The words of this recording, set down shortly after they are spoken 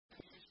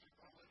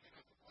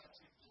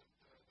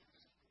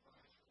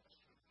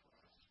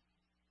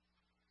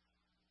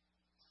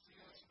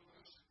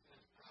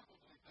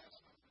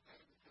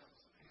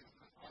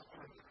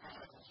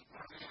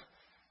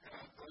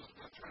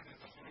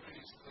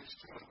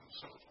these two of them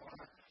so far.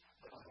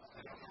 I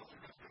don't know if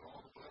you're going to do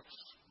all the books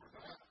or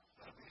not.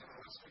 That'd be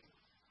interesting.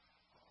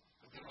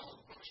 I did all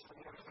the books for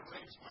Lord of the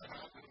Rings. Why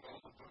not do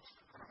all the books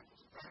for Chronicles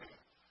of Narnia?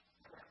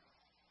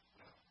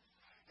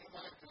 In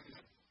my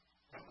opinion,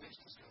 at least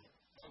as good.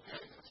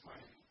 Okay, that's my,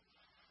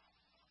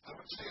 I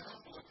would say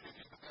humble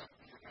opinion, but that would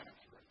be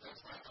inaccurate.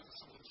 That's not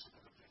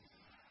unsolicited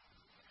opinion.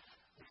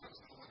 Because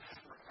no one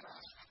ever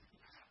asked.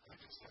 I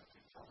just have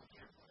to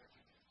volunteer my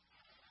opinion.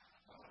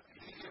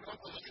 He wrote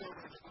those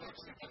children's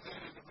books, and they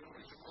made into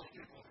movies, and most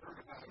people have heard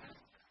about him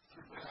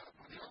through that.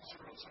 But he also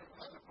wrote several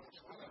other books.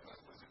 One of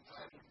them was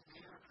entitled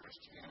Mere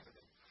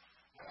Christianity.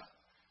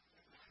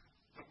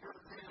 The word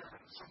mere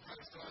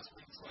sometimes to us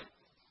means like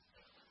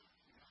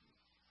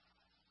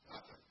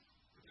nothing.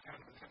 It's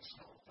kind of an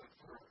insult. But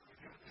for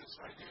his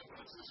idea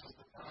was this is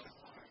the bottom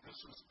line.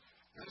 This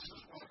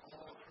is what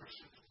all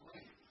Christians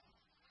believe.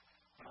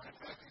 In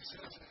fact, he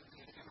says in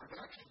the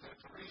introduction that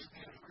the reason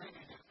he is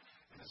reading it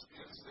is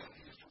that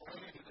he is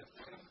trying to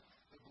defend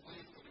the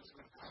belief that has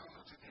been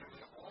common to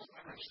nearly all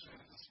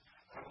Christians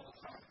at all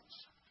times.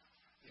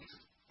 He's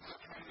not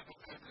trying to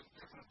defend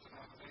different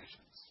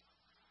denominations.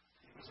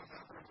 He was a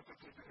member of a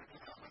particular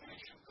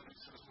denomination that he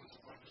says,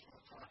 listen, I just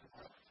want to talk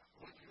about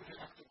what you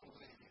have to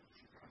believe if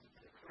you're going to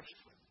be a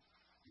Christian,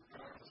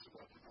 regardless of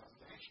what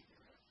denomination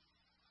you're in.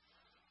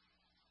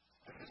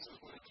 And this is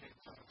what it came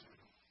down to.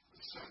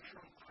 The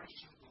central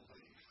Christian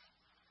belief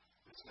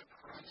is that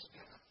Christ's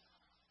death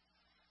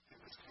and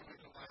his coming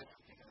to life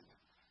again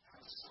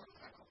has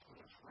somehow put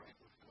us right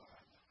with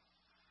God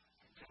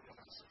and given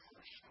us a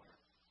fresh start.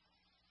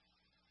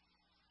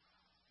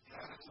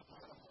 That is the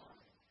bottom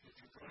line. If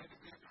you're going to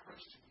be a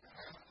Christian, you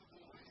have to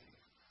believe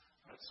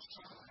that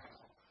somehow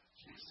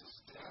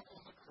Jesus' death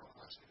on the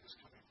cross and his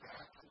coming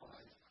back to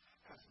life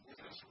has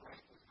made us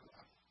right with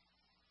God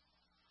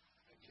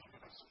and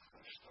given us a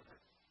fresh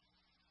start.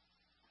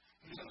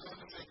 He goes on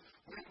to say,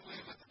 we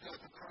believe that the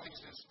death of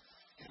Christ is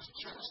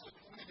just a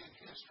point in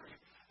history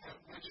at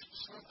which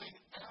something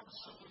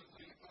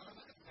absolutely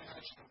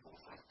unimaginable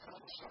from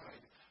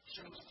outside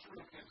shows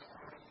through into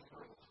our own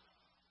world.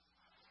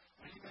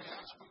 Now you may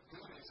ask, what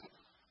good is it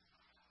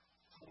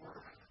for,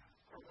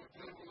 or what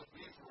good will it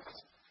be for us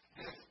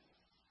if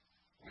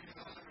we do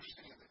not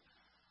understand it?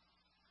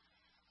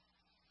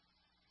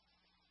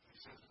 And he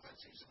says,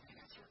 that's easy to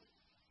answer.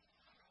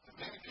 A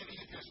man can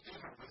eat his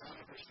dinner without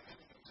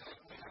understanding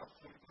exactly how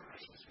food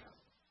nourishes him.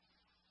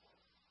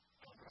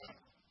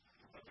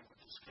 Everybody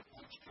would just skip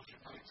lunch because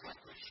you're not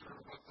exactly sure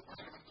what the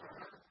vitamins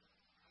are.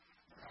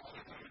 Or how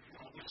they're going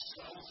to, which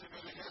cells are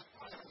going to hit.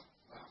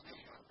 Not me,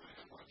 I'm going to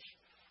hit lunch.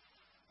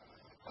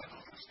 I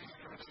don't understand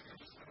everything. I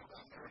just know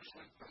about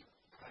nourishment, but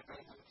I know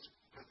that it's a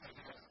good thing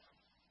to have.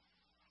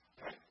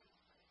 Right?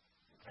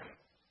 Okay?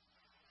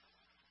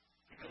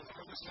 Because I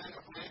understand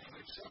a man can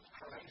accept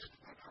Christ,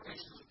 but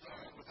Christ is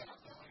done without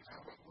knowing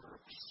how it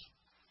works.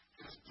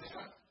 His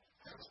death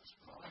has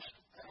washed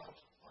out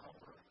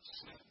our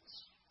sins.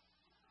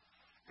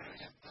 And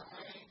in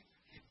dying,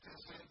 he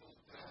disabled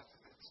death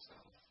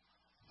itself.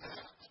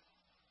 That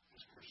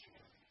is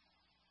Christianity.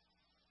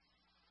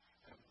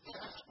 And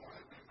that's why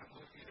we've been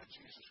looking at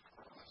Jesus'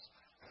 cross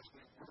as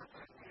we work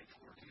our way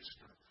toward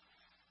Easter.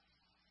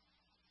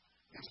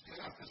 His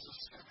death is the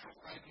central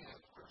idea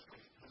of our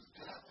faith. His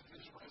death and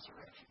his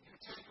resurrection. You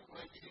take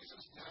away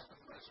Jesus' death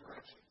and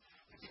resurrection.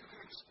 If you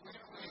can explain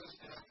away his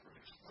death or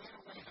explain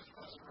away his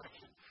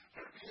resurrection,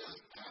 there is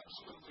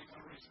absolutely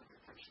no reason to be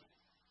a Christian.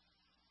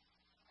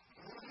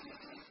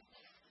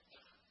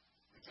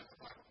 It's in the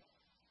Bible.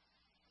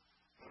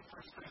 Go to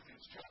 1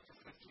 Corinthians chapter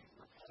 15,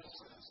 where Paul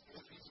says,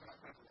 if he's not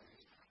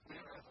raised, we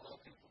are of all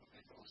people to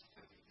be most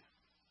fitting.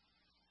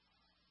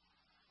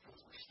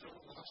 Because we're still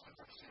lost in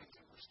our sins,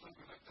 and we're still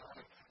going to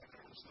die, and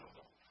there is no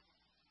hope.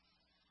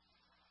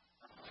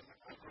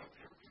 I grew up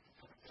here, people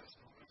kind of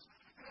testimonies.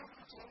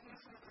 It's all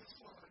different, it's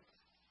like,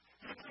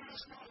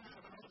 it's not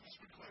even, and I'll just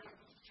declare it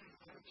as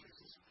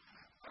Jesus.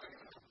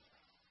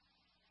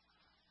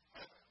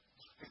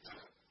 It's a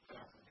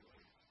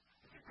anyway.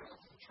 If you grow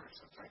up in the church,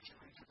 sometimes you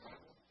read your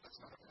Bible, that's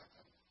not a bad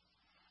thing.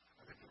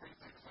 I think you read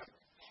things like,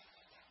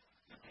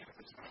 if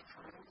it's not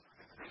true,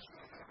 and there is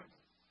no heaven,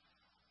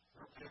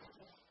 we're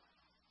pitiful.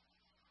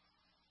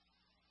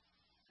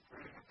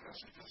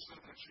 She just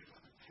said that she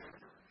didn't care.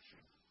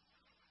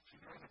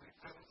 She'd rather be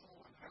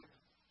pitiful and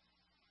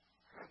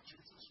have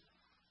Jesus.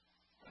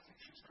 I think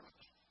she's not.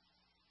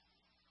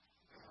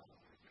 Now I'm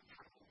going to get in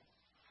trouble.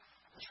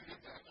 I should get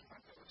back to my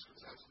notes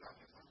because that's not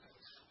in my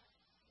notes.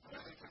 But I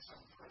think that's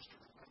something for us to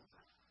remember.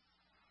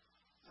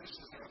 This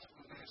is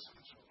absolutely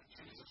essential.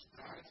 Jesus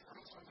died for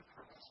us on the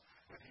cross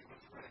and he was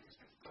raised.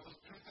 If those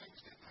two things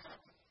didn't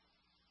happen,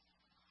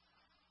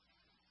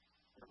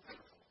 we're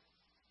pitiful.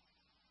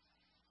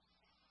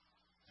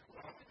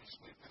 Why don't we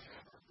sleep in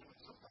heaven or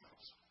doing something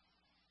else?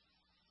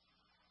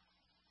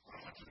 I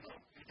want you to know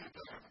he did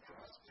die on the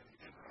cross and he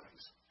did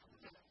rise from the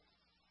dead.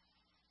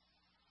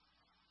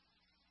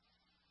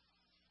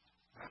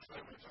 That's why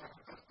we talk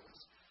about this.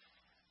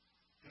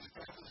 His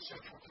death is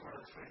central to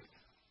our faith.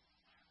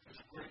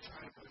 There's a great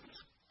time that is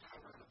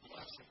covered in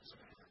blessings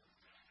in here.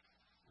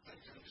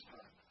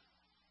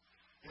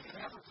 In an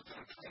effort to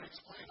try to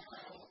explain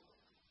how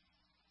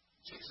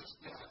Jesus'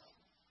 death,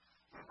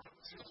 remember,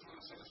 see what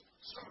it says,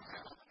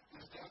 somehow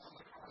his death on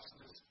the cross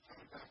and his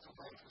coming back to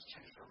life has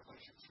changed our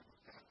relationship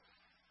with God.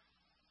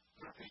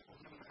 There are people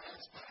who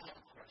ask the how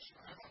question.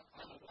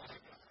 I'm a why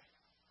guy.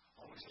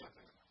 Always have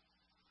been.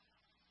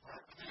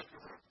 Right? I have to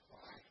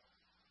why.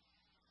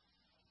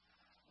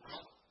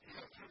 Well, you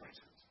have two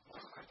reasons.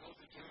 One, I told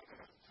you to,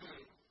 and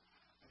two,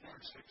 the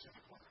yardstick's in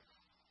the corner.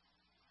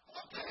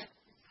 Okay.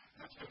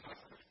 That's good enough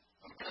for me.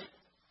 Okay?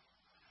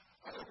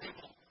 Other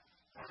people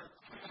are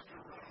clean up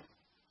your room,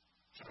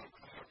 Joe,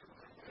 clean up your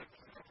room, Ed,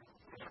 clean up your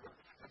room, whatever,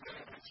 and then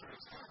it answer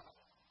is how.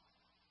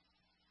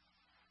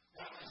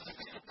 Now, as I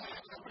think about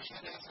it, I wish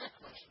I'd asked that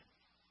question.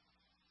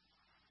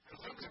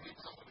 Because I'm going to be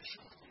probably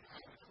showing you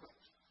how to do it.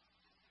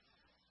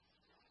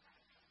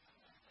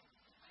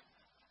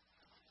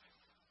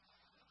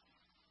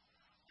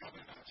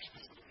 Probably not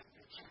stupid in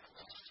your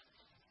checklist.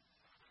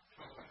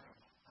 But I am.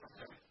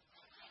 Okay?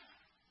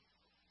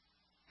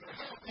 But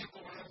how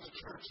people are in the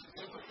church, and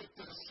they look at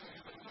this,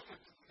 and they look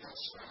at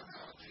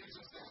somehow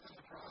Jesus' death on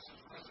the cross, his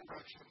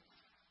resurrection,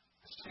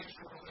 has changed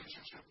our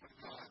relationship with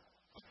God.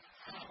 But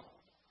how?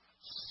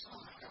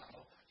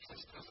 Somehow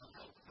just doesn't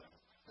help them.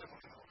 They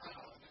don't know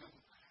how. And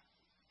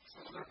so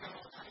there have been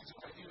all kinds of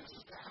ideas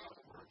as to how it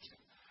works.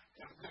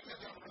 And maybe they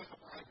don't read the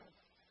Bible.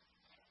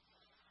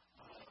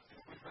 And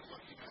we've been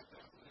looking at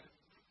them.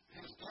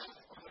 His death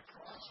on the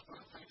cross, one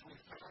of the things we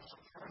found so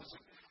far is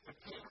that it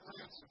paid a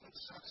ransom that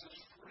sets us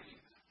free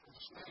from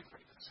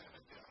slavery to sin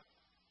and death.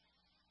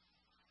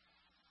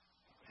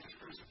 His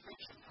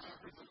crucifixion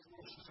conquered the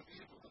forces of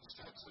evil and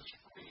sets us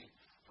free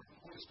from the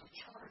list of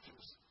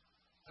charges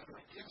that are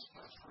against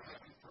us for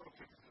having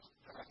broken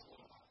God's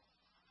law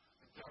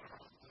and done our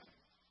own thing.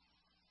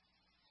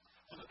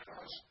 On the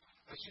cross,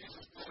 as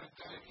Jesus died,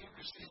 he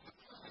received the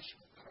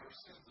punishment that our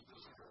sins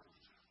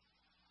deserved.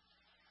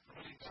 And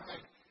when he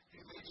died, he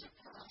made it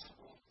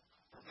possible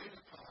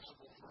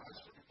for us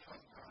to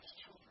become God's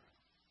children.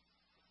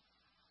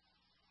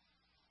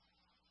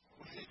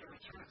 We need to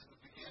return to the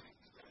beginning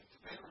today.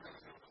 Today we're going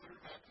to go clear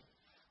back to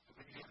the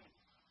beginning.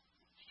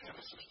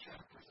 Genesis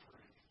chapter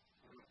 3.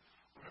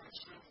 We're going to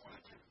assume one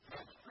and two.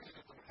 God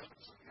created the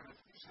heavens and the earth.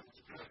 He said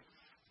it's good.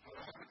 But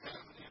I put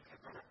down in the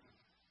garden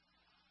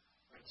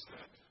and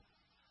said,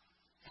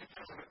 take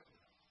care of it.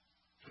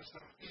 Just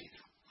don't eat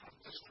from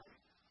this tree.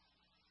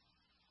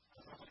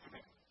 And I'm looking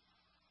at it.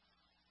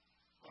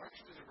 Well,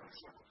 actually, there were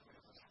several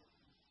commandments.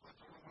 But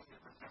the only one we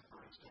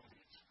remember is don't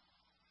eat.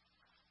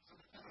 So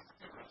it's kind of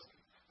interesting.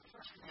 The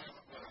first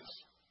commandment was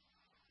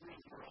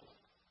rule the world.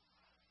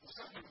 The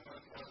second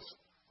one was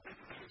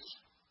reproduce.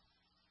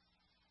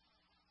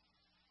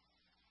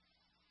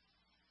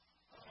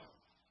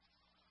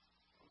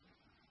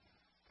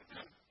 And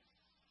then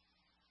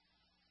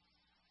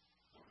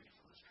don't eat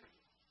from this tree.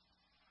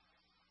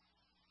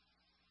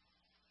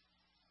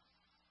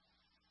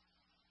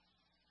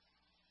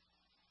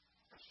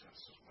 That's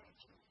Genesis 1 and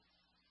 2.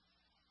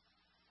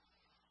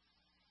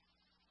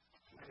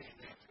 Today,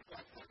 we have to go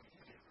back to the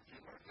beginning and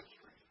review our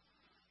history.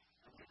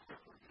 And we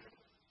quick review.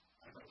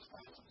 I know it's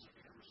thousands of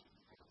years and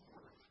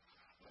more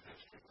of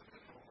history, but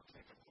I don't want to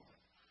take a moment.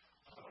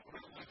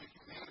 We're going to look at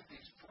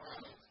humanity's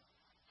drive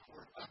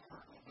toward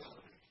upward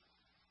mobility.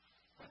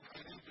 And I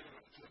need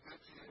to admit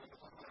to you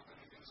that I'm not going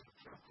to use a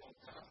term called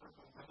downward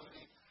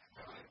mobility,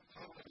 and I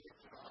totally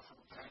ripped it off from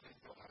Guiding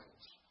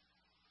Lives.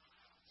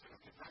 So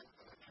if you can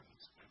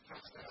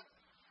confess that,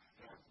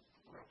 and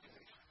we're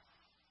okay.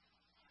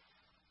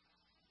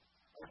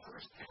 Our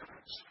first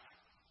parents,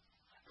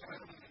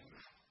 Adam and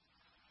Eve,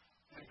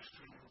 thanks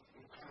to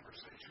a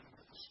conversation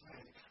with the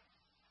snake,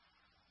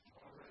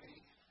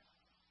 already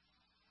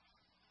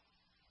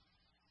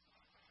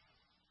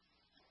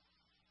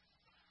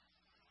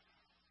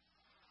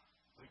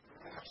they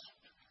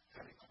grasped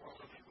that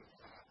equality with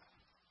God.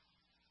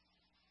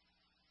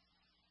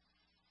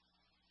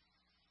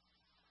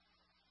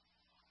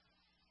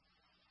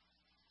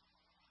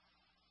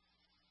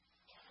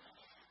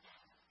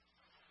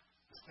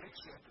 The snake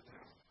said to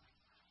them,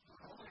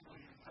 not only will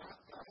you not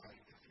die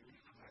if you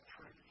eat from that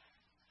tree,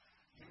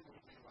 you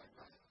will be like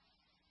that.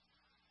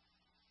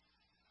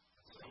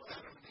 So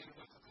Adam and Eve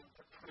looked at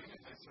the tree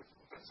and they said,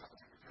 well, that's not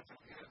very good.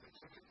 They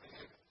took it and they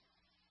ate it.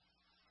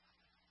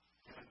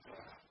 And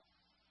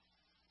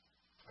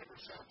they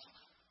were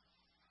sentenced.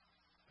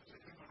 And the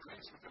human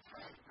race with the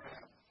trying to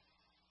grab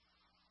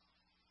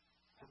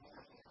for more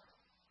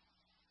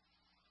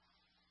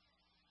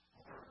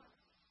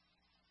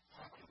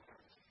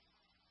popularity.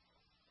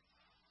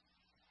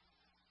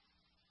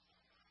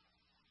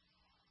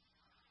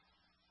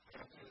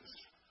 That is,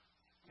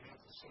 we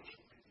have the social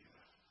media.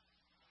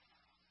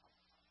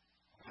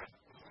 I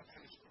was on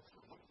Facebook for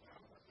a little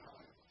while, but now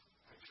I've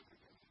actually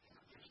been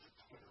introduced to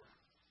Twitter.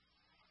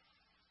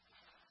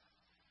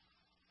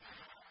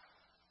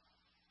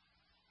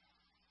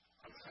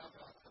 I found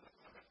out that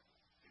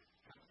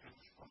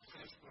on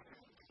Facebook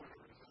and Twitter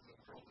and in the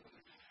world,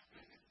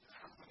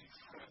 how many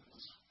friends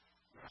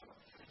you have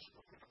on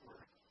Facebook or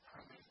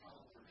how many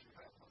followers you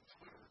have on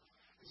Twitter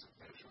is a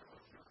measure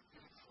of your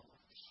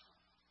influence.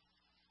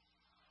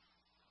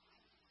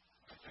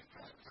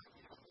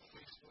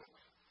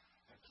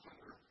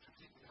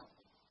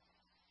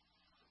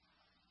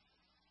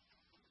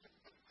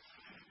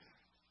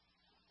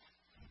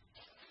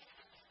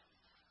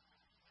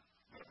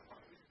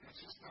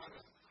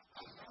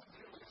 not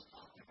nearly as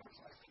popular as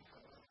I think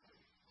I ought to be.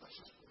 Let's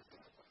just put it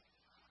that way.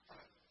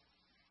 But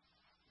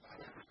not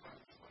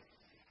everybody's like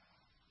me.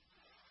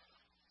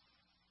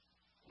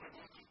 We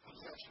want the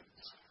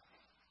possessions.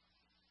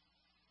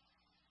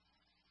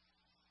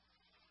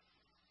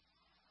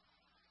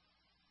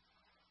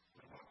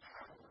 We want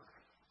power.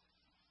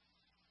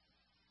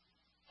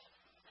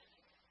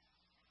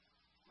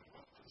 We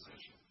want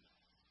position.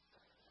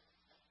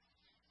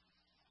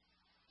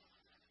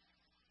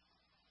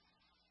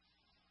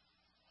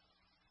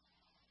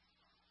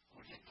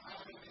 We get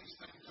caught in these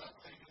things up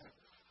thinking that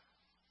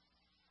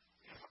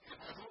if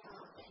I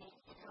overhold,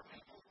 the more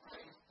people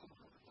pray, the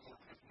more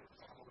people are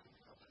following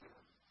me up there.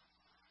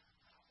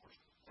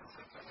 Or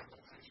friends I have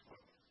on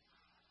Facebook,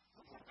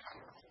 the more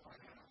powerful I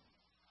am,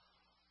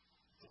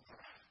 the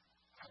more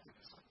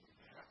happiness I'm going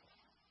to have.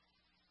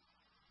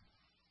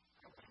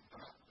 And when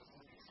not, the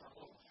more you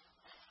follow,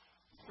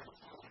 the more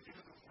following you,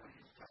 the more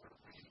you've got to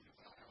read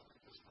about how they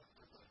just went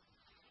to the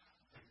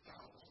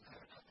McDonald's and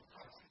had a cup of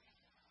coffee.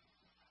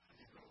 And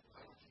you go,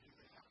 that'll give you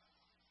that.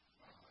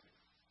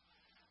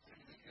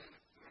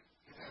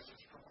 It has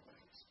its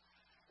drawbacks.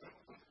 There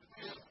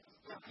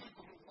are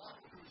people who want,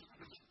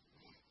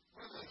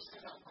 whether they say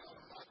it out loud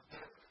or not,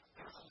 their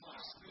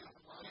philosophy of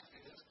life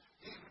is,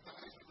 he who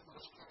dies with the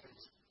most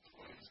toys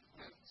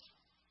wins.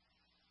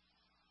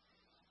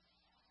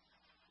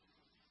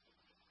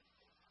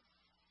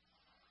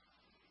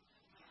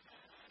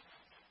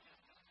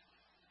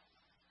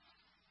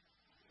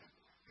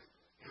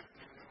 In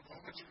a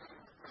moment, you're going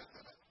to regret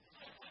that.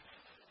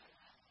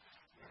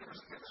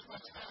 Here's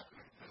what's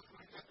happening.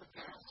 We get the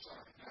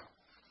downside now.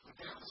 The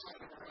downside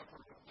of our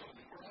upward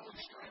mobility. We're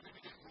always striving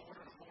to get more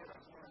and more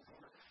and more and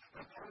more.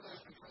 And part of that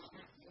is because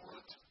we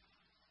want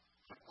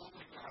what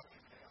only God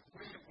can have.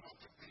 We want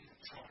to be in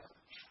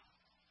charge.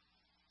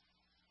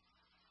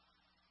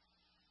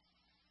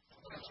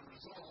 And as a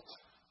result,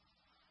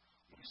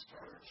 we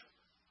start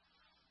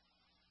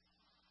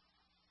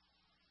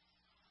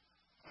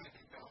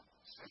finding out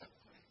sad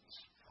things.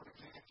 For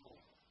example,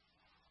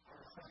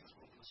 our friends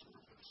will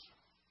deserve us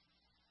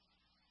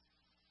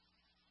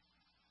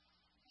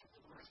for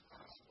the worst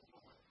possible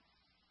moment.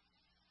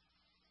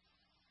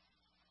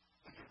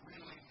 And you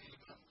really need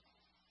them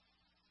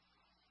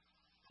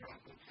for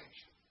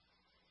application.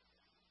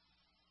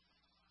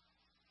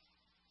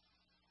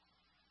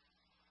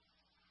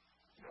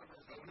 You ever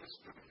notice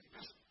that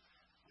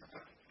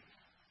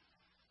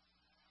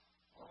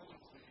all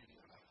of the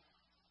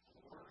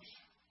wars,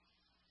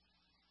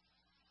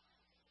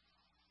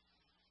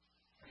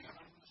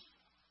 famines,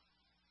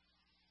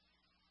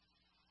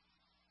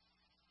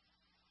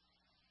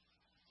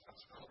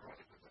 that's not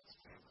right, but that's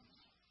famines.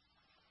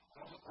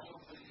 All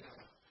of the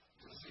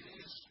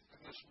disease in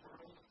this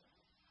world,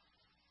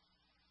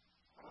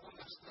 all of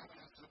this stuff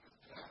ends up in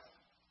death.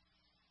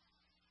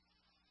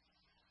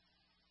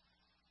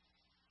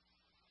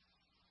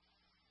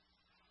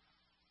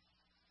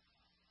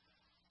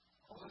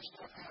 All this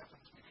stuff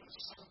happens because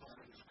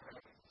somebody is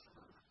grabbing for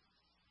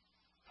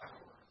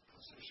power and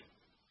position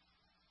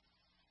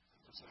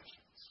and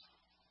possessions.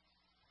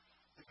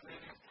 The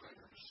Canadian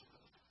players of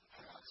the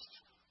past,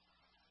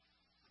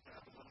 the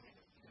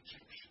Babylonian, the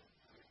Egyptian,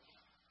 the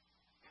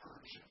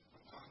Persian,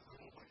 the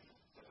Mongolian,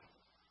 the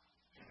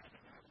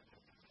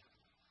Pan-American,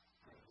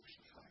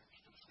 Revolution French,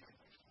 the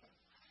Spanish,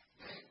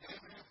 name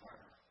an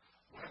empire.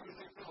 Whatever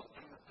they built,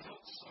 they were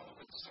built so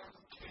that some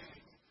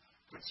king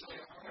could say,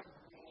 I rule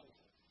the world.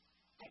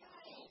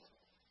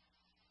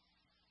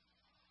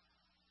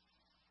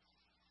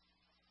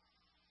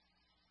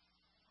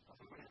 But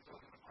the way it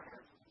built an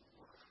American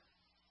war,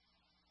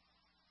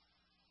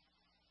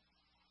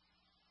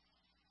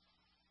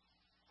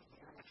 the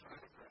more we try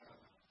to grab,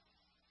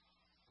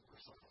 the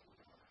worse off we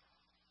are.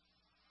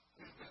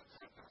 We invent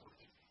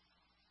technology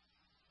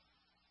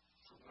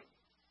so that,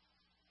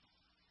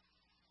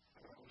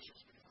 and let's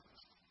just be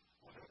honest,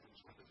 what happens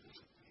when it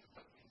isn't being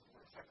done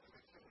more effective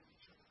at killing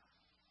each other?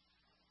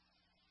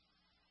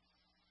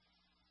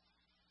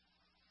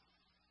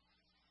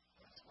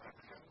 That's why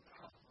we have a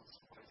problem. That's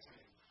why I say,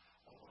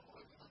 all I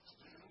want to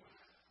do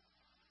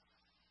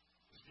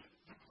is get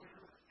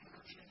nuclear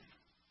energy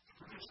to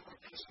produce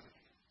electricity.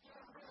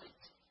 Yeah,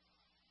 right.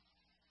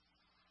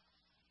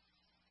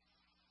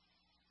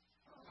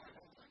 No, I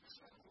don't think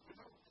so. We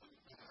don't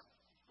believe that.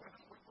 Why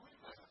don't we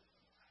believe that?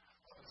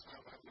 Well, it's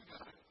not like we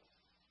got it.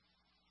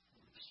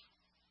 Oops.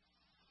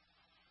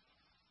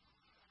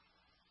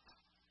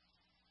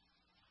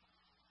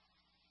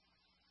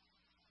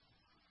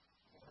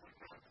 The more we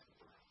grab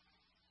for,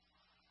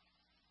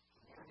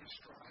 the more we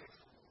strive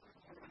for, the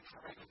more we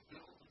try to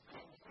build and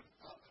go and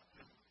up,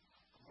 and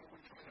the more we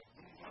try to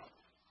move up,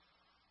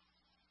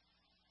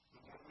 the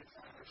more we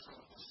find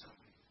ourselves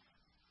descending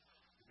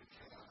into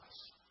chaos,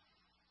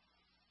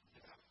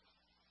 death.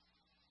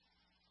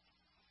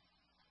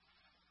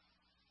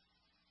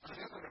 The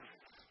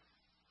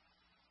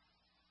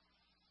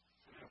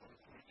other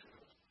point to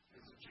it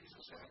is that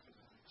Jesus acted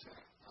in the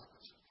exact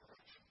opposite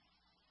direction.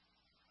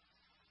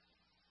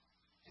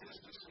 His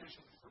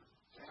decision for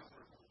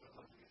downward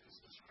mobility is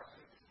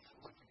described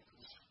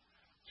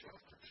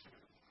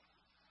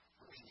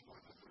verses 1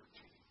 to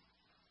 13.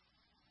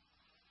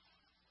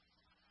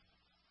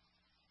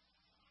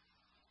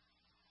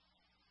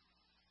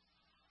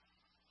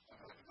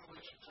 I'll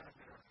let you turn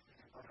there in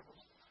your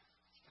Bibles.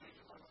 Page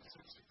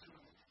 1162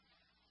 in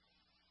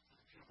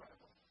the Pew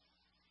Bible.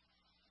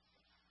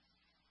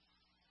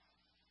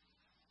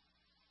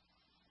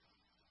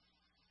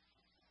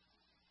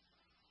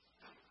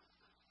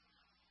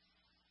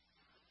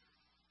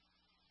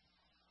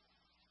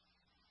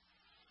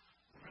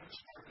 We're going to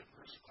start at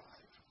verse 5.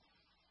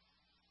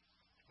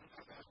 We'll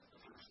come back to the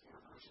first 4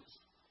 verses.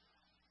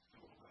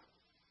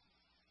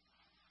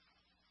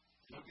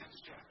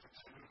 Philippians chapter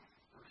 2,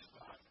 verse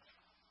 5.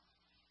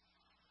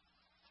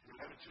 Your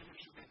attitude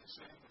should be the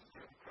same as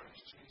in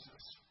Christ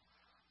Jesus,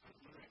 but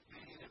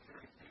being in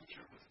very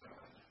nature with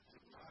God,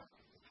 did not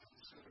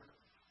consider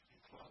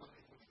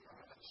equality with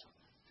God as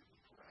something to be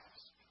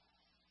grasped.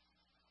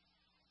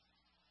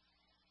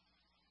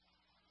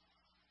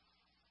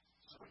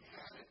 So he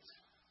had it,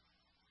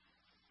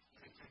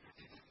 and he figured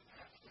he didn't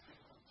have to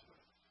hang on to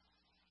it.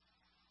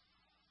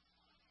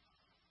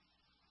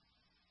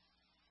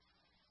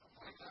 I'm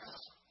like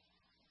us.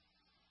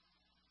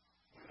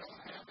 We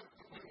don't have it,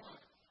 but we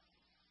want it.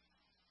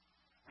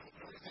 We'll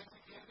do everything we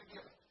can to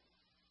get it.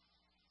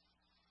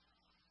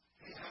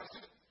 He has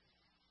it,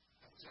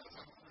 and says,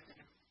 I'm going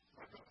to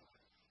let go of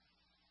it.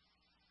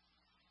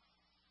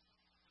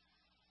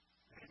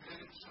 He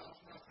made himself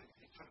nothing.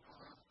 He took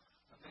on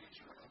the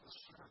nature of a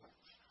servant.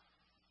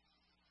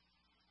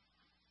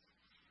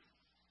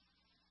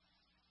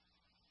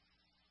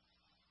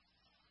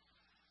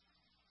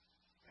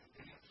 And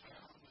being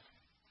found,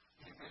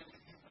 he made a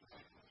human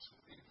likeness.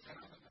 And being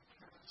found in the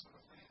appearance of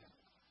a man,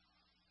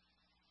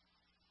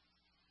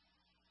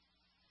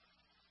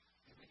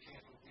 he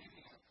became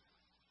obedient.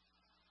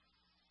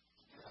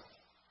 Yeah.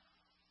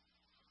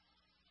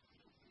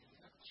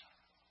 Obedient.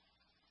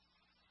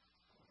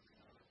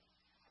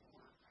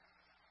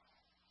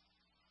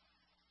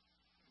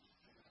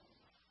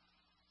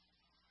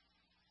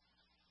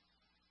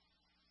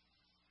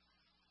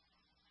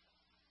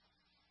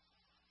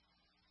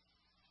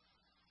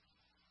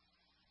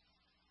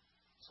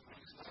 So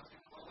he's not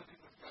equality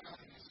with God.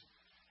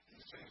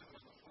 He's taken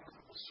as a form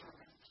of a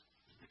servant.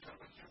 He's become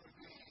a human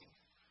being.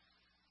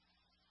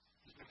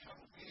 He's become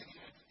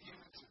obedient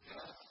even to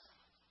death.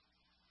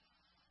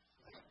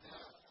 That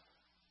death.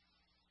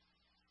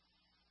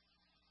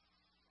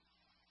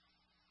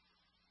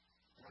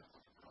 Death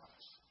on the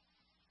cross.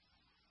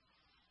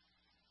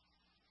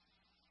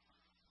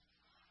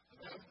 And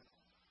then,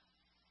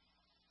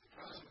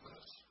 because of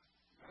this,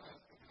 God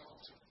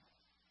exalts him.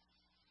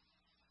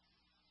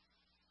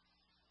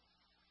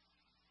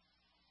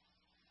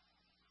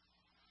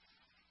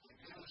 He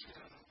gives him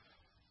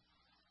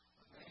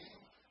a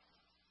name,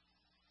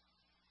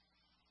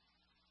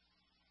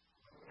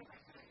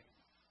 every name.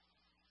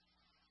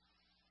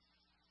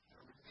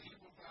 Every knee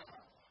will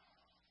bow.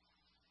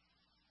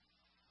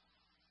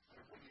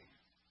 Every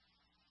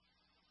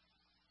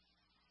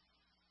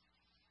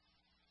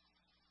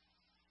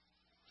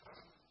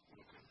tongue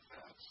will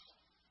confess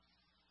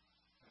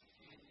that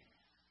he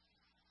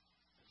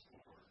is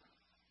Lord.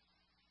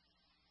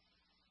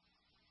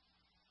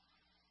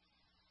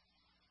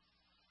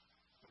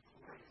 The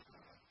glory of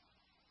God.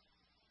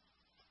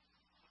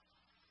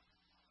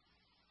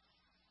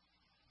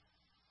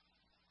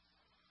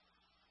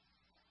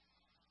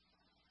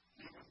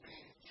 Human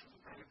beings from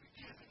the very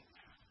beginning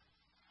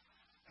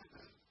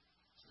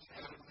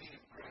had a meat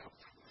and grabbed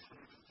from the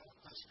fruit and thought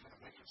that's going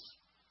to make us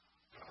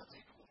God's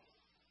equal.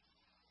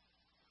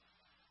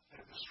 They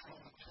have a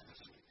strong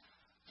tendency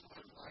to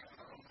live life in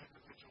our own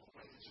individual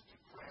ways and to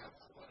grab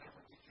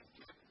whatever we can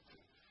get and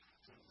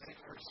to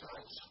make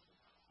ourselves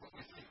what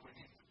we think we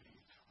need to be.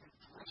 We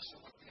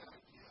bristle at the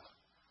idea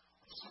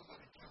of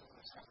somebody telling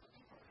us how to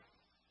live our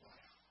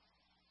life.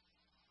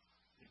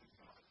 Even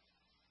God.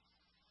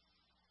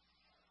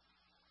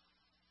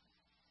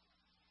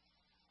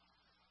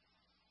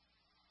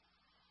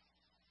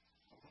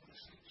 But when we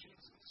see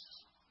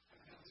Jesus and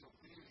his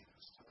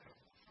obedience to the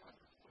Heavenly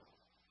Father's will,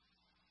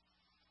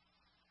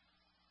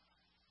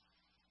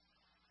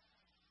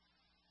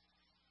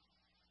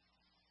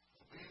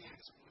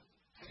 obedience would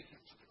take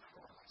him to the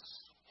cross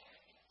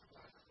to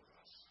die for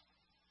us.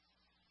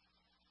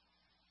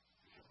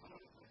 He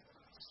motivated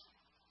us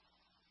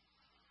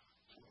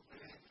to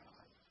obey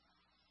God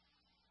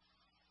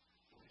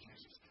the way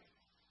Jesus did.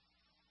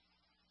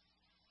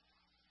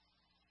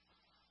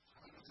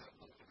 How does that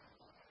look in our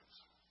lives?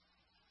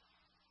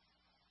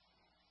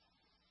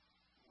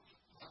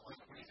 Not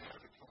like we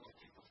have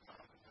equality with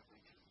God and that we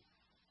can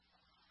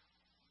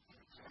do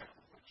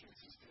exactly what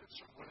Jesus did.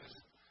 So what is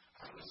it?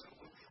 How does it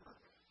look for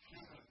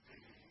human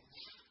beings,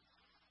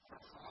 for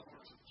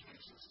followers of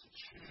Jesus to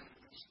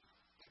choose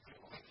to be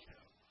like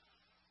him?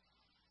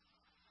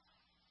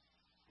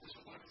 Does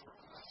it look for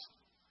us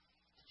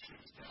to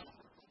choose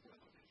downward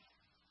mobility?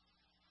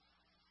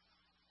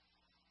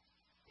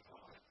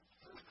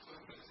 The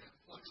clue is it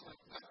looks like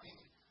nothing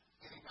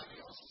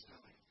anybody else is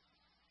doing.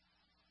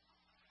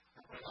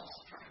 Everybody else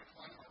is trying to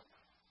climb up.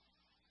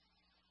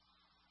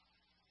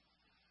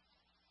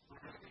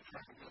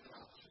 trying to go the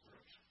opposite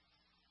direction?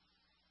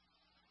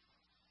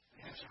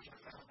 The answers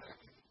are found back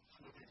in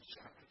Philippians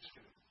chapter 2.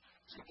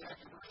 So back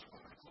to verse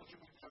 1. I told you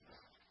we'd come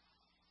back.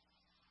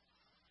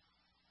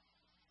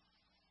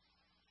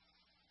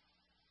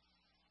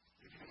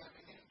 If you have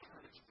any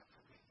encouragement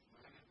from being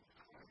united with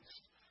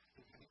Christ,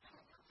 if any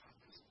comfort from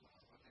His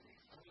love, and any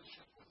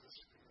fellowship with the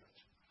Spirit,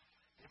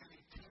 if any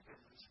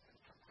tenderness and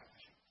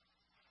compassion,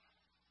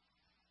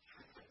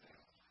 treat that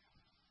down.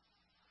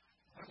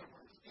 In other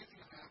words, if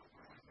you have a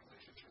growing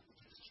relationship with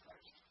Jesus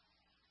Christ,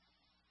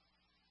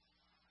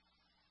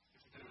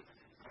 if you do it and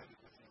you're united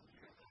with Him,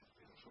 you have that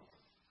beautiful.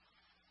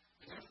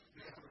 If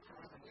you have a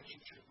growing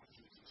relationship with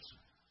Jesus,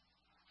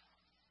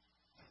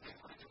 and then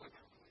regular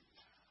complete.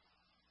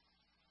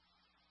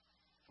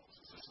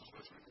 This is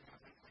what's really going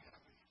to make me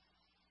happy.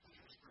 Is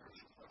your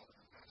spiritual brother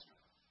and pastor.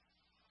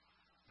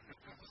 And here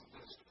comes a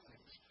list of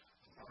things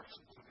and marks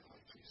of living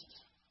like Jesus.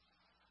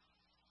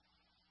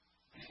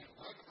 Being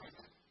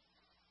like-minded,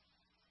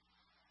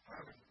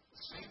 having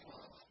the same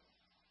love,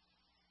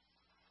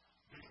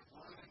 being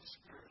one in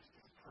spirit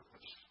and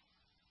purpose.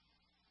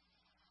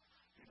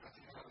 Do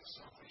nothing out of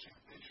selfish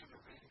ambition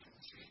or vain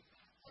conceit,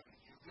 but in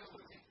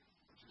humility,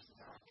 which is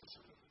the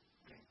opposite of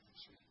vain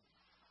conceit.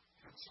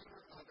 Consider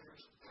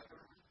others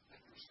better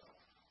than yourself.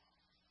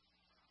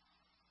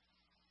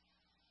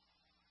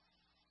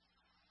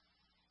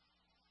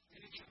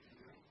 Each of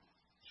you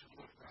should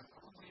look not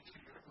only to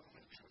your own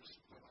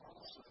interests, but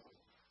also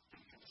be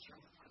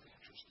concerned for the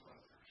interest of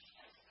others,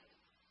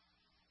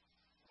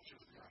 which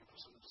is the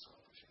opposite of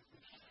selfish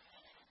ambition.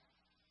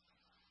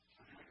 So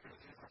here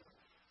they are.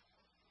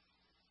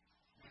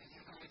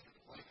 Being united,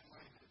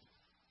 like-minded,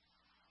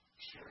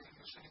 sharing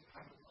the same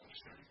kind of love,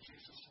 sharing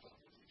Jesus' love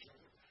with each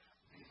other,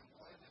 being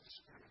one in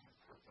spirit and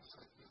purpose.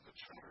 In the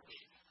church,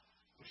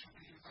 we should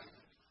be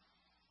united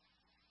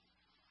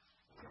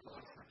with our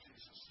love for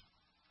Jesus.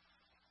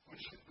 We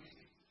should be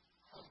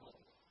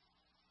humble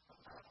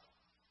enough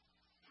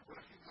to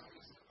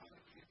recognize that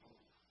other people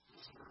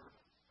deserve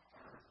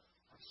our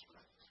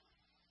respect.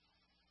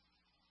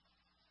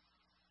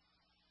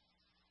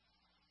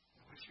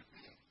 And we should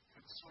be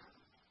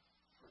concerned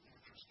for the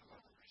interest of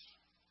others.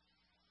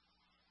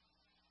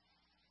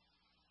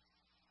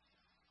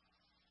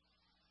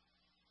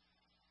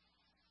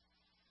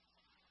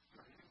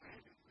 Now, you may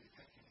be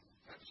thinking,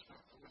 that's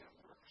not the way it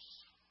works.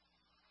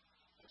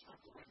 That's not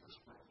the way this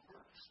world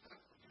works. That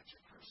will get you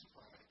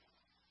crucified.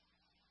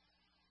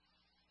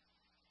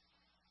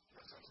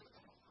 Yes, I said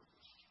that on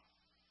purpose.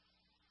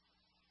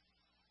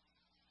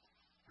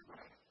 You're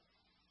right.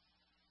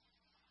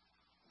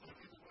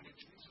 Living the way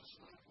Jesus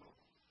lived will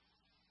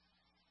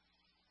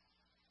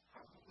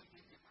probably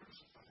get you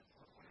crucified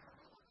one way or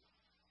another.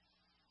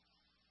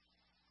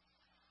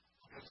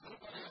 Because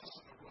nobody else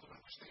in the world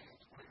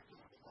understands why you're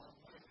doing the wrong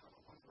way on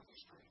a one-way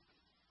street.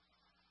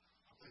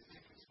 What they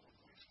think is a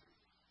one-way street.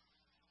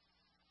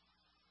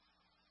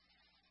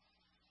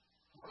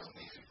 It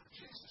wasn't easy for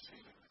Jesus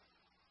either.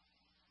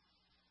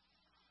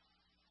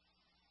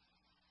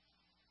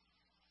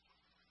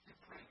 He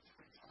prayed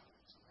 3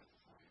 times and then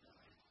before he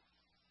died.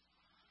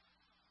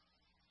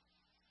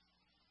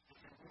 If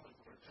you're willing,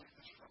 Lord, take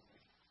this from me.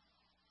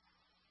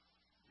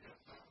 Yet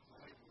not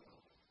my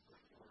will, but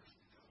yours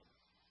be done.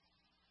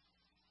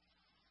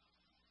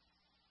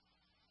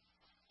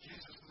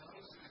 Jesus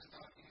knows it is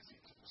not easy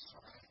to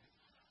decide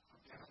from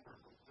downward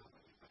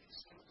mobility, but he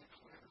still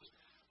declares,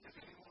 if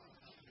anyone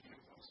of you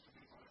wants to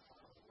be my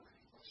follower,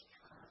 you must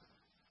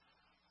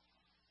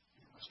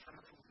turn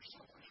from your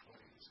selfish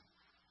ways,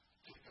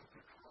 take up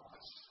your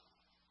cross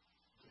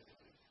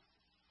daily,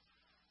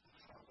 and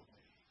follow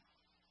me.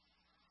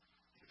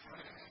 You try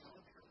to hang on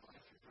to your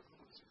life, you're going to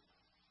lose it.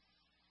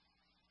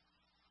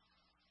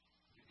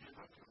 You give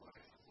up your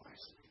life for my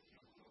sake,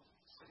 you will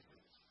save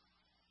it.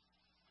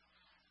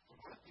 But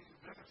what do you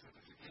benefit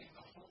if you gain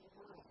the whole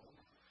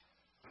world,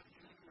 but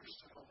you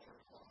yourself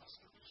are lost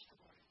or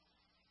destroyed?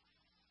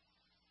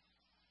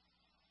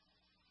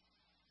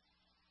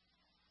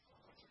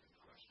 Well, that's a good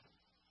question.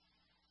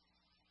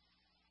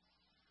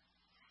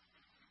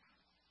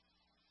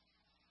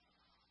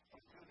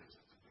 What good is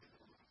it to be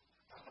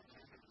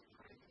Alexander the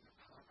Great and to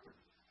conquer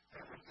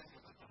everything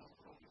in the known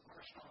world? You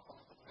marched off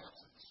all the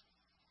weapons.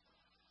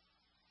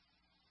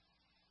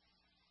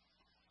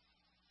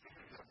 You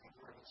have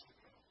nowhere else to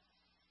go.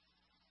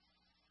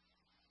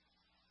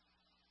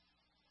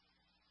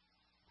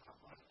 Not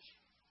much.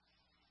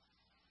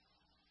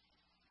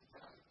 You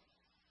died.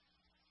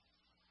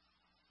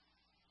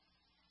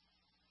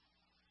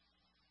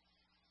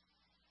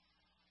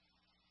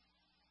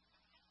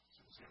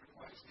 Since he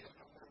realized he had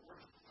no more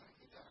worth,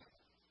 he died.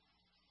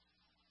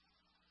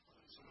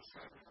 Well, so it's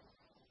fabric on the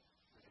wall.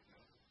 There you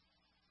go.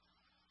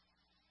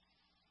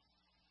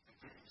 He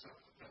brings up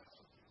the death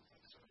of you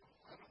and said, well,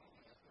 I don't know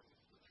what happened,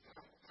 but the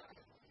guy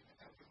died when he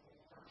had no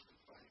more worth to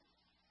fight.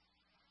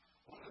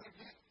 What did it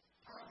get?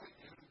 Probably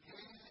you to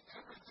gain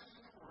everything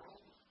in the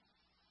world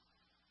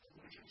and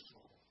lose your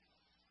soul,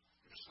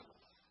 yourself.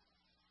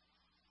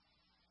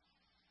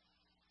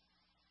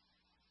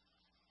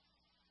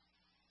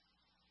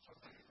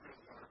 Something you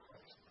really are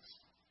Christ.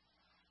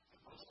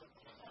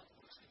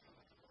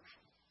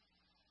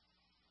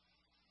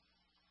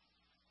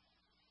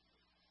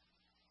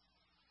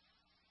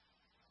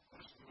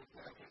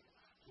 back at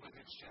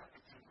Philippians chapter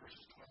 2,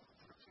 verses 12 and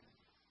 13.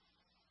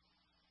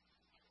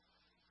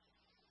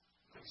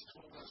 He's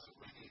told us that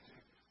we need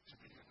to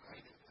be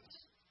united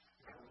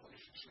in our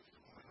relationship to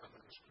one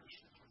another as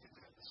Christians. We need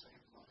to have the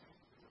same mind.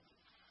 We need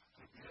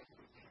to be able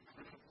to be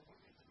critical. We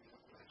need to be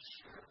able to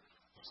share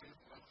the same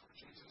love for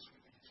Jesus. We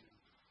need to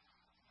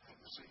have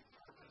the same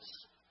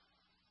purpose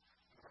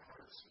in our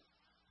hearts and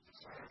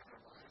desire in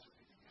our lives.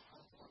 We need to be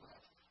humble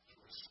enough to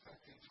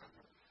respect each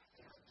other.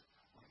 And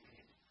we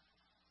need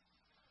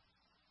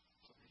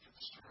to be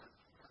concerned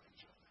about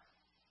each other.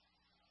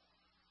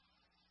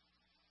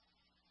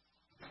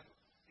 Then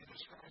he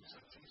describes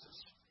that Jesus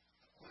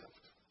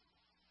lived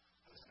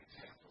as an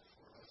example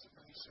for us. And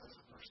then he says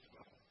in verse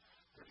 12,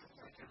 therefore,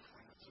 my dear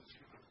friends, as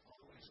you have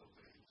always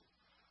obeyed,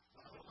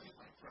 not only in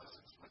my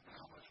presence, but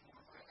now much more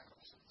in my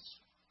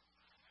absence.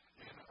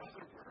 In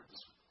other words,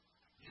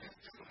 you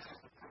do have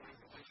a growing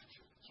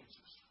relationship with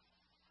Jesus.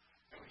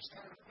 And we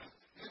started with,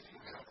 if you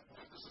have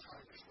one, this is how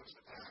you're supposed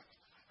to act.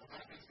 And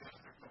that means that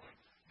they're going,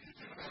 you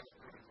do have a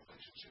growing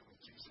relationship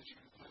with Jesus. You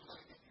live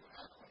like it, you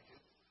act like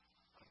it.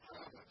 I'm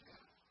proud of you.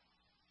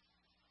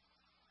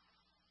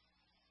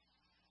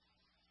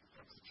 Here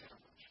comes the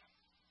challenge.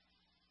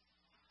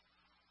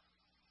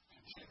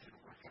 Continue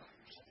to work out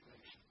your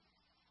salvation.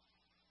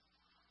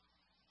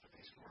 But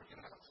he's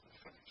working out to the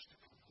finish, to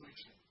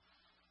completion.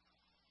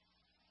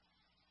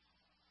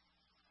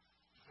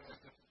 The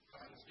fact that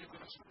God has given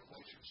us a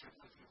relationship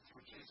with him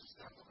through Jesus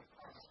down on the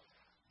cross,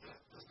 that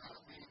does not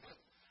mean that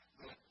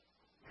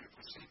we've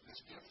received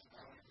this gift and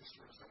now we just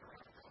throw that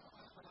around and go,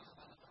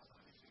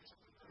 he's doing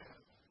something good.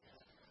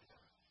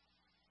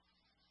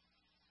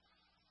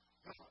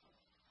 No.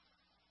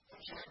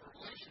 Once you have a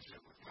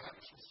relationship with God,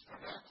 it's supposed to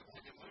start acting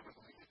like it, living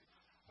like it,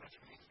 which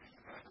means being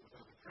united with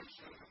other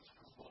Christians,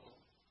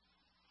 humble,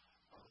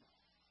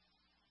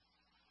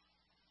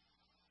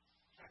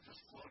 and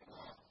just float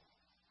along.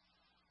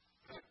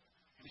 But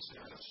he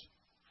says,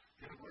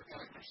 you're to work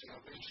out your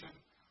salvation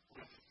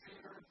with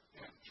fear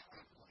and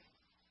trembling.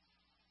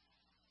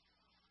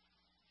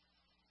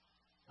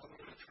 One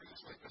way to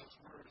translate those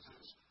words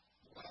is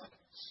blood,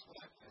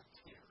 sweat, and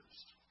tears.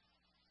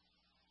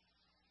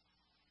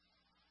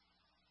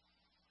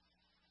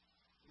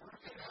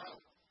 Work it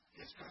out.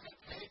 It's going to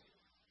take,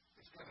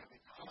 it's going to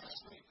be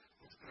costly,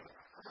 it's going to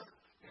hurt,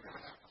 you're going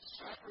to have to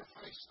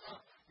sacrifice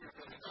stuff, you're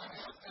going to not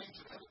have things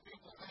that other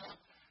people have.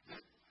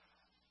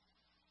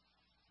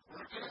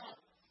 Work it out.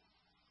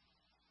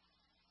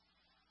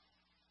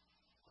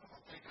 I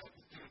don't think I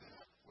can do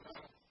that.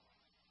 Well,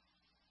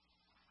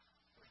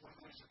 there's one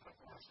reason I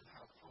want to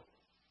have hope.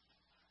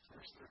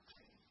 Verse 13.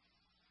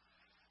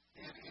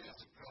 It is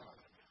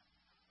God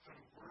who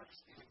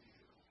works in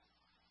you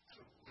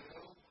to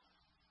will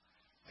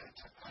and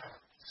to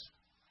act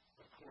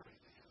according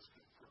to his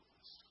good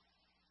purpose.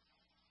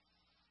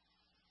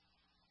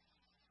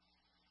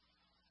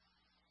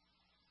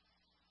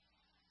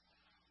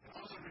 The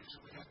only reason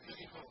we have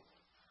any hope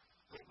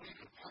that we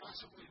could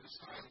possibly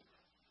decide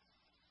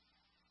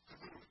to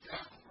move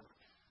downward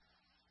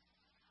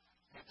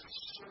and to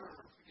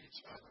serve each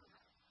other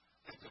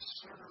and to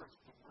serve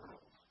the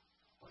world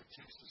like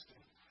Jesus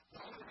did. The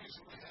only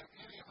reason we have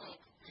any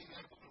hope of being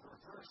able to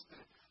reverse the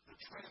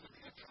trend of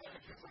the entire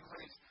human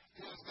race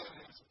is that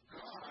it's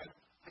God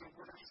who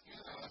works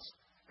in us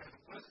and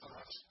with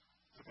us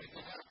to make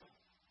it happen.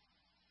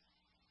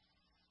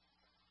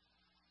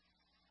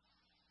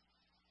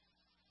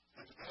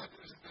 It's bad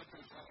news and good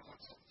news all at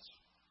once.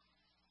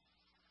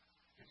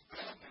 It's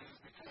bad news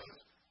because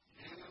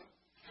you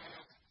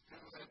can't do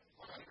it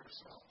by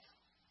yourself.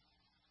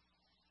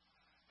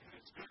 And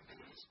it's good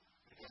news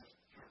because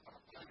you're not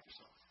by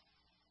yourself.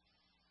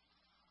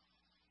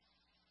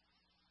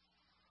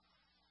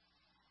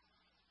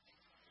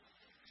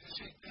 You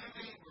see,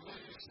 duty,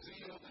 religious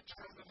zeal,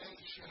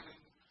 determination,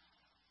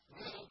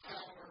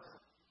 willpower,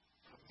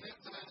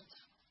 commitment,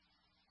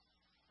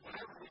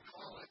 whatever we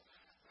call it,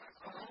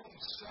 our own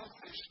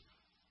selfish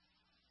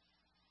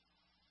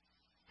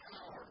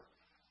power,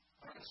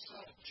 our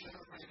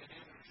self-generated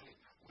energy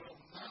will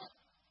not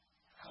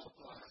help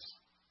us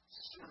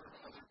serve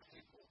other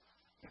people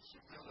with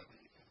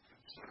humility and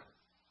concern.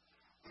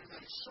 We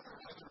may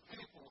serve other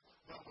people,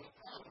 but we'll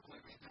probably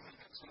be doing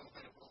it so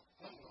they will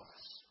owe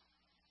us.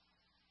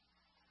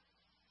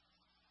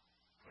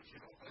 But you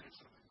know, that is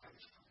something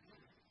nice for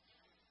you.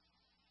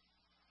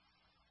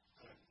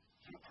 And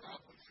you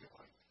probably feel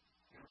like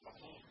you're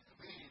beholden to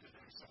me to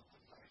do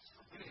something nice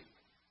for me.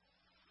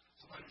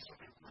 Somebody do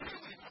something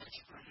really nice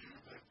for you,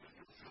 then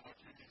you feel like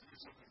you need to do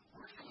something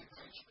really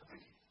nice for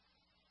me.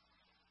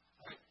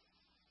 Right?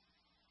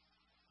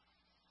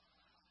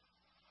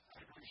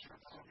 I agree,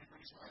 sure, Paul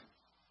agrees, right?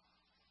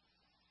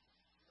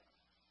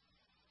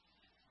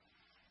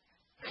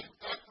 Ain't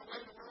that the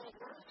way the world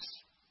works?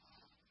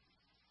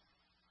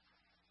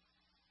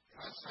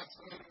 Yes, that's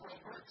the way the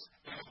world works.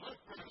 And look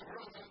where the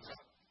world ends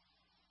up.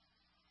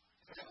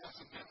 And that's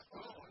a death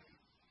following.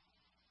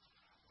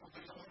 Well,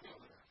 they don't want to go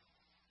there.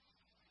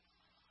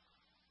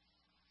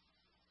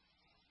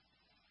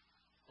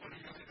 What are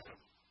you going to do?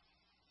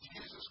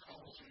 Jesus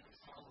calls you to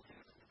follow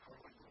him in the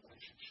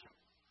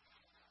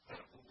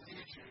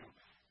you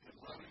in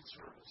loving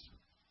service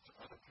to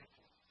other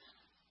people.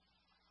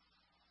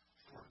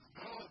 For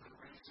no other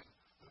reason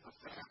than the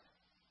fact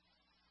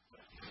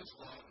that His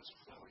love is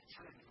flowing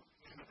through you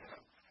into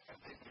them, and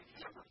they may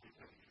never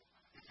repay you.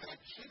 In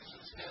fact,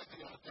 Jesus had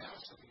the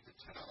audacity to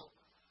tell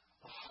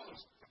the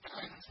host, the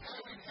guy who's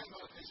having him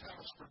at his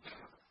house for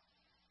dinner,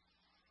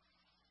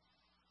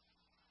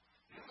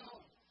 you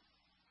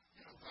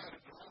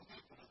invited the wrong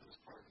people to this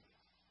party.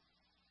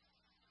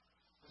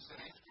 Is it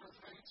ain't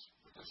perfect?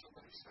 What does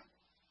somebody say?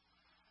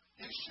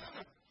 You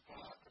should have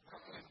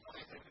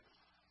invited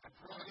and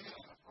brought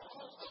in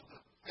all of the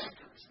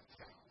beggars in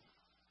town,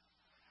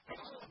 and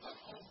all of the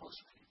homeless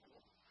people,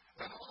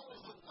 and all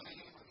of the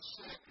lame and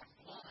sick and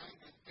blind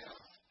and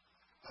deaf,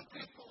 the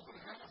people who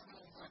have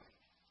no money.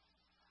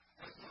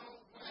 There's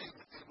no way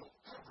that they will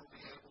ever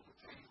be able to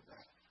pay you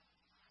back.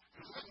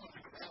 Because I'm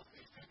looking around at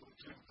these people that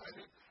you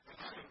invited, and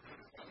I don't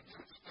know about you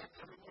expect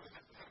everyone to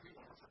have you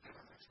over for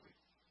dinner next week.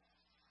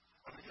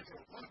 I mean, you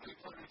have one big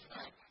party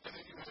tonight, and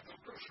then you have no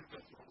grocery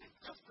bill for a week.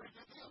 That's a pretty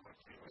good deal,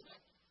 isn't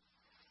it?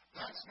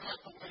 That's not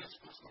the way it's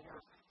supposed to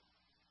work.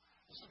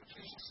 This is what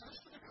Jesus says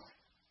to the guy.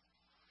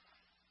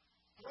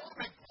 Throw a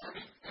big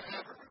party and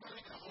have everybody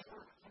come over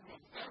who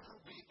will never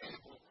be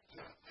able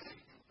to pay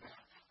you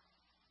back.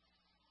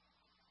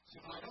 So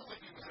not only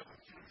do you have a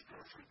huge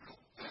grocery bill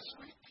this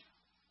week,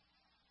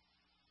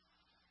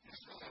 you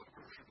still have a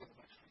grocery bill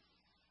next week.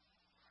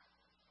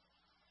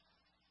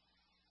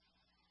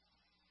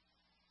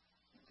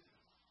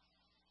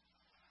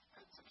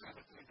 That's the kind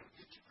of thing that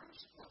gets you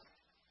crucified.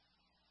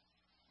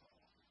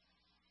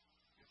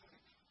 You think?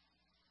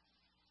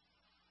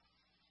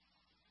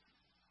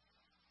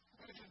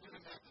 Imagine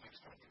doing that the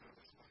next time you go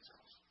to somebody's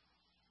house.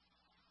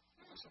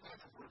 Somebody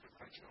from work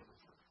invites you over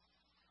for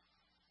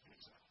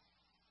pizza.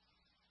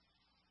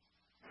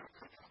 You're a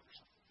cookout or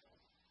something.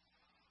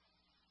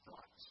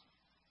 Thoughts?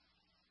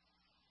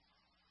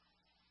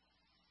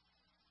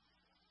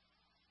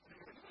 What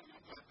are you going to do?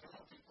 You're glad to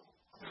know people.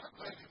 I mean, I'm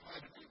glad you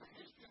invited me, but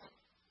there's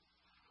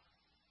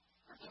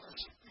a lot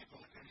of people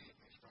that can eat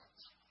these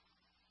nuts.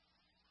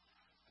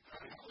 The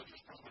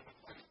cardiologist probably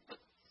wouldn't like it, but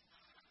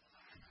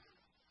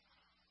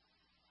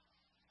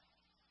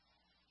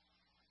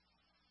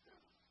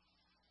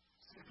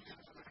see if you get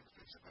another thing to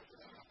fix it back to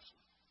that house.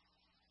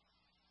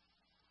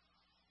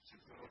 See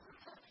if you go over and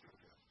talk to you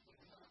again.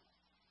 Maybe not.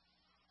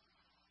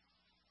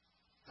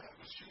 That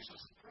was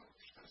Jesus'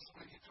 approach. That's the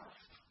way he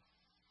talked.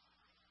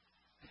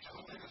 He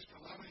told us to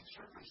loving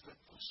service that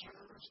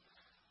serves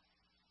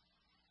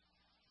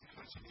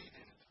because he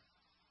needed it.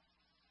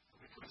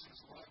 Because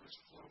his love is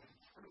flowing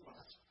through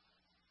us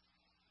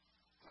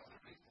to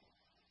other people.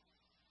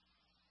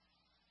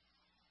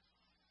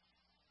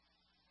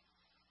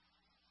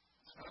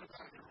 It's not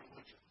about your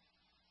religion.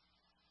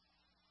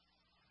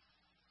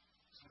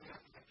 So we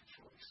have to make a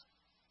choice.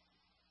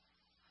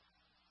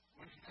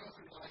 When you go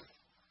through life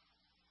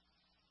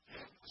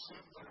and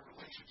assume that a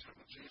relationship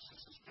with Jesus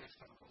is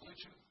based on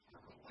religion or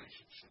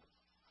relationship,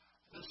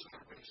 this is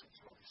our basic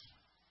choice.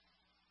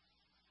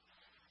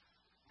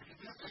 We can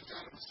do things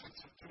out of a sense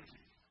of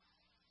duty.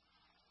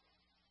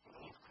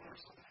 Well, of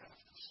course, I have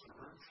to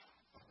serve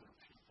other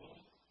people.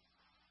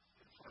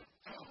 If I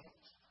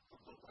don't,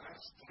 on the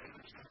last day,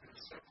 there's going to be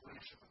a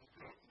separation of the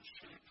goat and the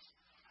sheep.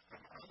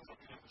 And I'm going to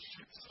be on the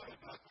sheep side,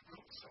 not the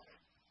goat side.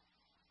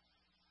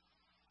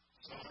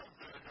 So I'm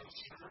going to go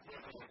serve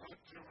whether I want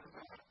to or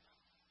not.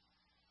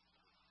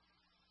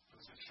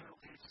 Because it sure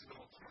beats the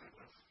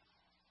alternative.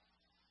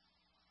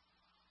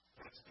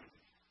 That's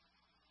duty.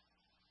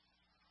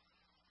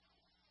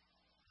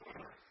 Or,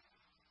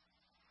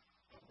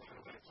 and by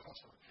the way, it's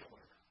also a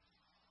killer.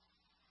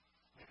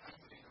 I mean, how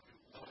many of you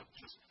love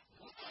just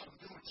look out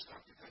and doing stuff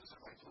because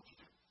somebody told you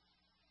to?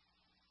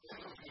 Yeah,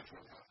 that was good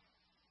for that.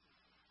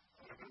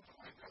 I would have been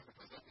behind that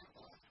because I'd be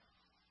blind.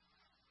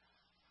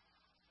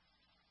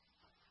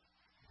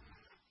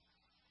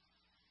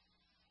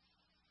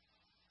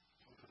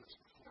 I did this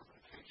before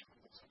vacation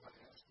when somebody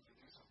asked me to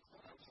do something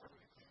that I was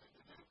already planning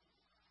to do.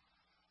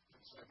 And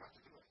decided not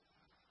to do it.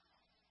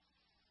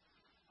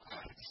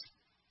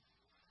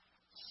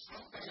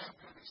 Someday I'm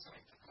going to be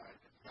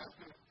sanctified. And God's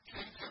going to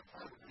change that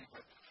part of me,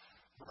 but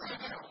right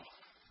now,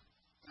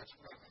 that's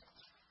what I'm at.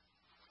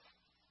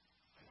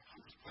 And I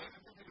was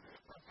planning to do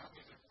that, but I'm not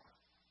anymore.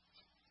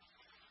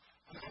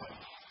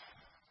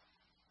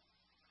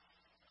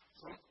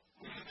 So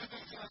we need to do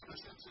that in the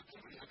sense of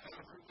duty and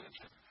out of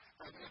religion.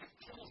 And then it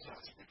kills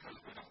us because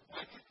we don't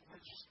like it.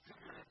 We're just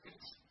figuring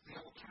it's the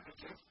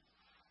alternative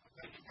of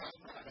making God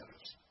mad at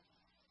us.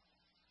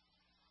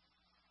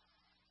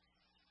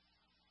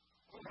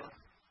 Or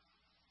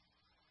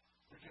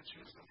we can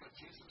choose to let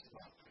Jesus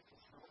love people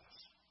through us.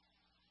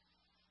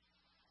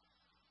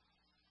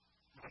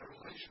 But a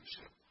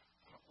relationship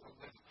will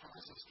then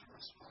cause us to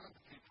respond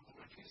to people the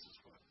way Jesus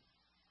would.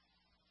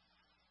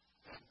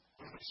 And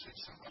when we see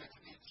somebody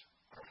that needs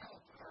our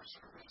help and our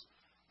service,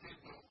 we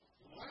will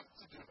want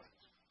to do it.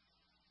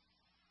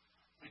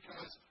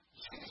 Because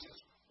Jesus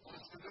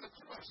wants to do it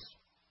to us.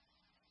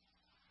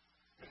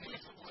 And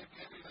He's the one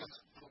giving us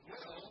the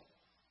will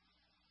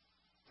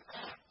to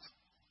act.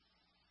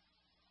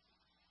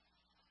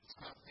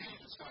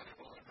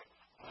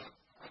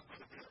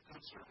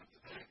 serve it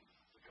today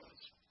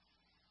because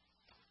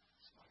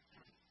it's my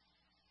duty.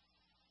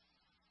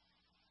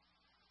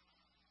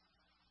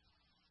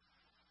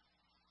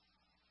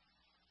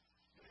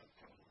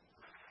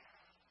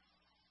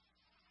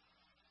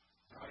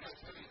 Now, I got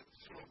to tell you,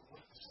 two of them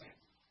look the same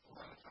a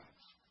lot of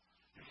times.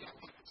 You can't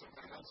look at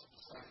somebody else and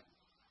decide,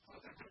 oh,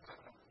 they're going to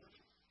have a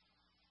religion.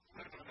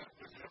 They're going to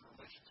have a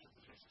relationship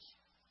with Jesus.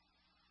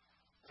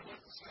 They look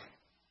the same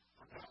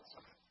from the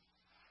outside.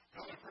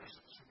 The only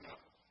person who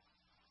knows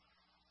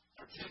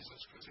are Jesus,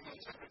 because he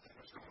knows everything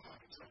that's going on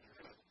inside your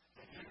head.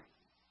 And you.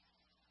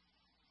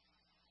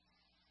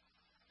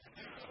 And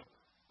you know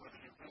whether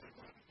you really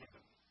want to give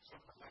him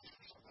some advice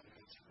for somebody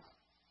else or not.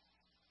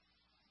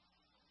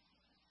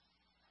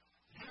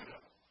 You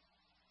know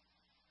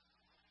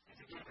if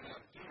you're doing it out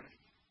of duty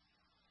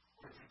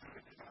or if you're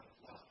doing it out of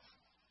love.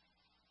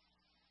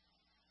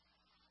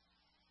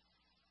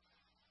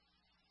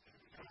 If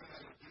you're doing it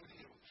out of duty,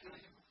 it will kill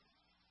you.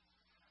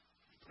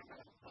 If you're doing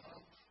it out of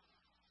love,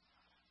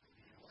 it will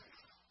give you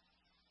life.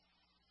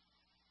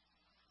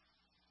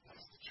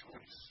 That's the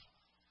choice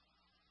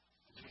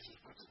that Jesus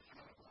puts in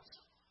front of us.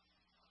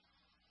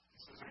 He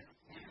says,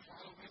 will you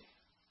follow me?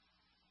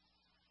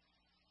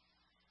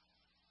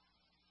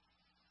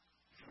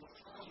 If you will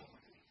follow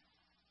me,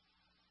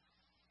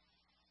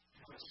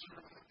 you must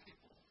serve other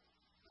people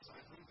as I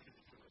move you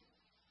to do it.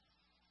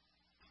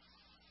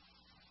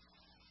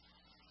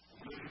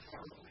 Will you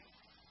follow me?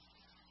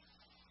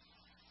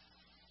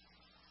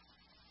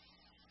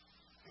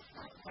 If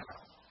not now,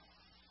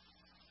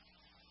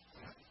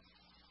 then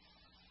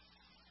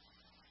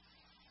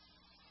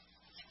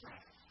let's pray.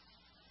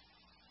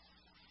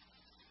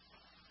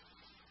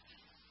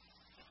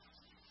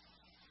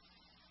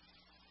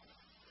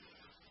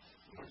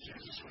 Lord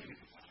Jesus, will you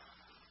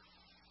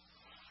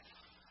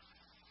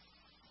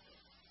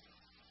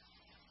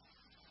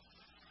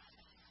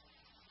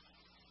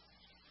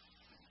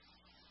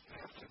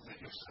have to admit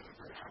you've set a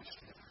very high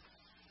standard.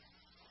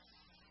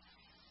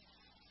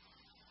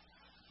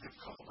 You've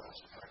called us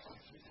to act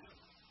like you do.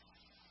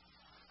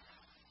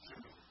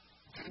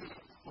 To do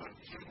what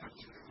you would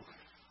do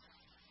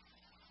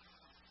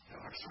in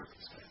our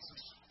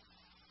circumstances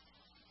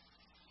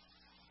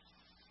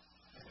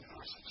and in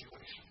our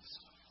situations.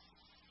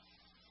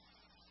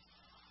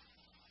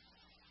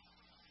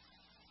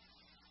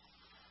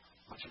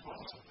 But you've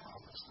also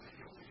promised that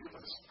you will give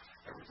us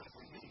everything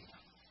we need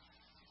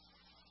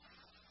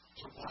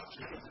to want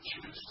to and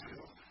choose to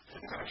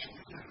and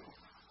actually do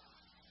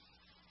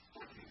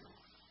what you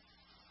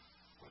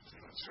would do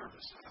in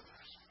service to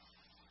others.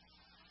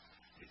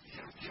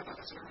 You've given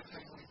us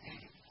everything we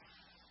need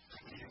to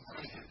be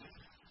united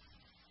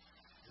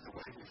in the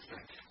way we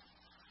think,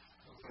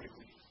 the way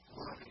we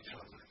love each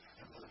other,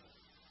 and the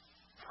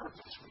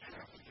purpose we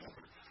have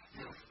together.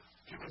 You've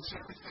given us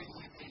everything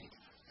we need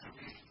to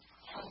be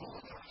humble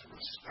enough to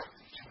respect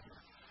each other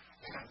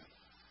and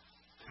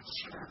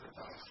concerned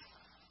enough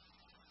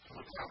to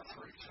look out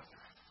for each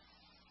other.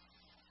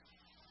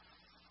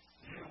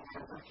 You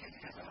are working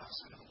in us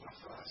and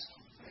with us to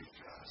make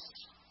us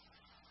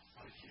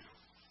like you.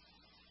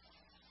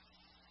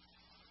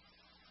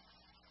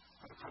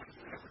 I pray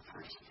that every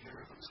person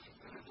here who is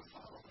committed to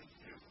following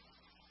you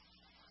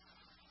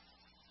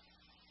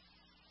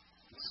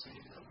to see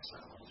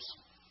themselves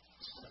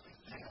stepping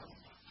down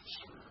to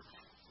serve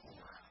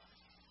more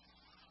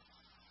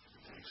in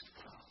the days to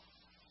come.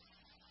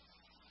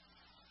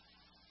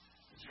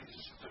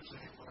 Jesus, if there's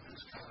anyone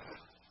who's kind of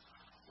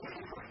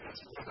wavering as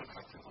to whether or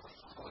not they want to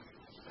follow you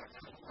into that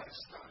kind of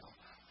lifestyle,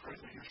 pray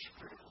that your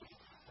Spirit will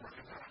work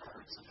in their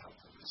hearts and help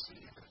them to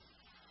see that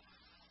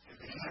in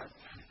the end,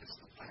 it's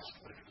the best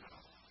way to go.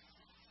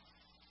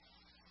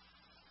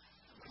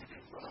 It may be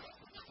rough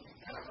between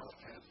now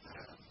and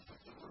then, but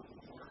the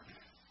reward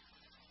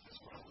is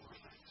well worth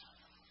it.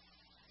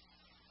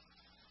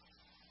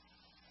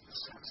 In the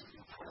sense of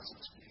your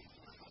presence being